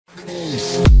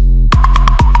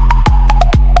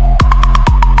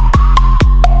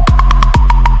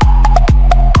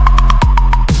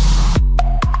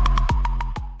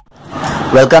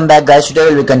Welcome back guys. Today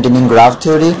we will be continuing graph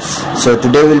theory. So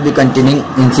today we will be continuing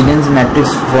incidence matrix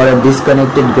for a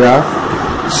disconnected graph.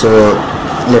 So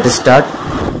let us start.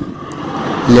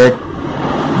 Let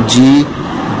G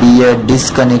be a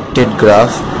disconnected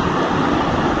graph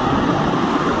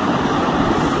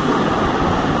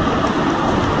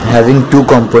having two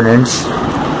components,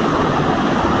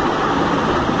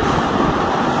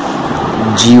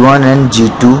 G1 and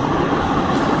G2.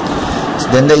 So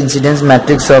then the incidence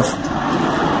matrix of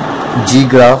G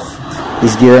graph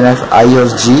is given as I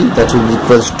of G, that will be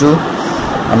equals to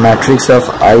a matrix of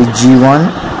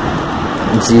IG1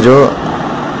 0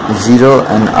 0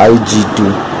 and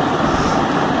IG2.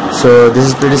 So this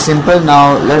is pretty simple.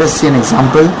 Now let us see an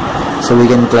example so we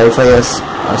can clarify us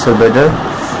also better.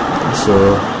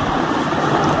 So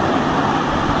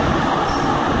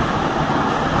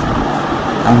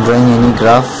I'm drawing any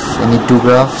graph, any two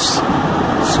graphs.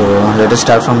 So let us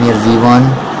start from here. V1,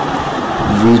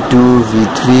 V2,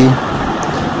 V3,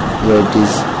 here it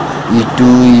is E2,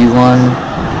 E1,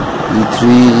 E3,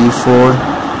 E4,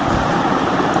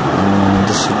 and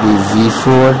this should be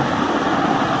V4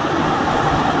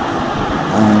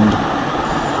 and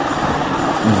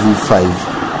V5.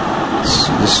 So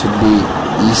this should be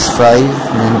E5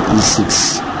 and E6.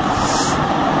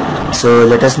 So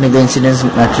let us make the incidence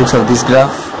matrix of this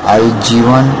graph,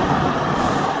 IG1.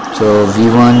 So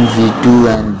V1, V2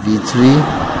 and V3.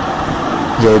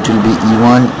 Here it will be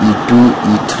E1, E2,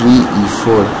 E3,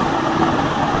 E4.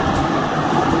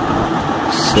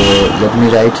 So let me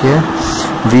write here.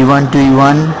 V1 to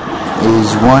E1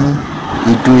 is 1,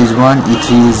 E2 is 1,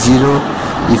 E3 is 0,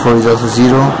 E4 is also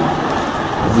 0,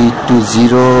 V2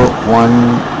 0, 1,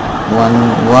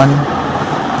 1, 1.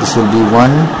 This will be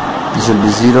 1, this will be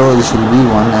 0, this will be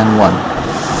 1 and 1.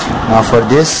 Now for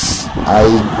this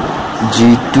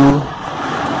IG2,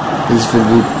 this will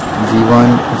be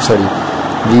V1, sorry,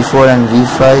 V4 and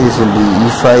V5, this will be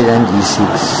E5 and E6.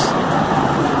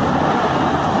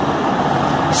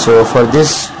 So for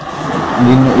this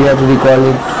we have to recall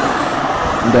it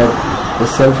that the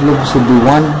self loop should be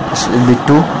 1, this will be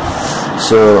 2.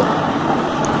 So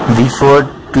V4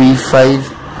 to E5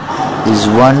 is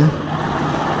 1,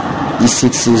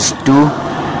 E6 is 2.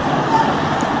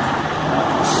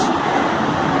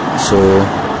 So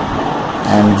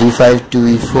and V5 to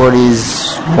E4 is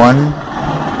 1,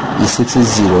 E6 is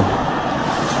 0.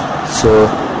 So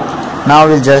now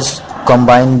we'll just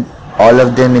combine all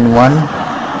of them in one.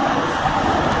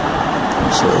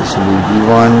 So this will be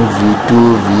V1, V2,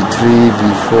 V3,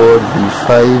 V4, V5,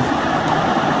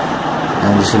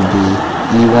 and this will be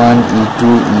E1, E2,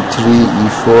 E3,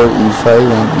 E4, E5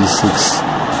 and E6.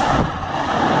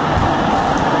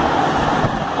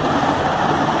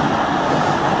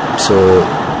 So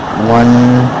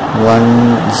 1,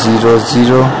 1, 0,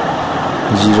 0,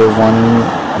 0, 1,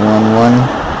 1, 1,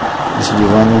 this will be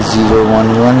 1, 0,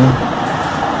 1, 1.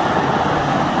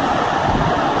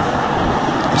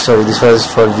 Sorry, this was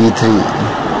for V3.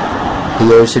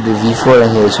 Here it should be V4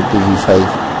 and here it should be V5.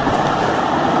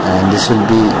 And this will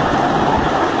be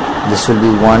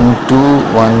 1, 2,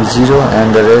 1, 0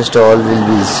 and the rest all will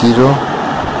be 0.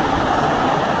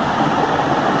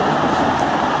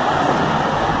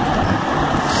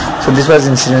 So this was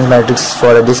incidence matrix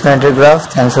for a disconnected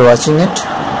graph. Thanks for watching it.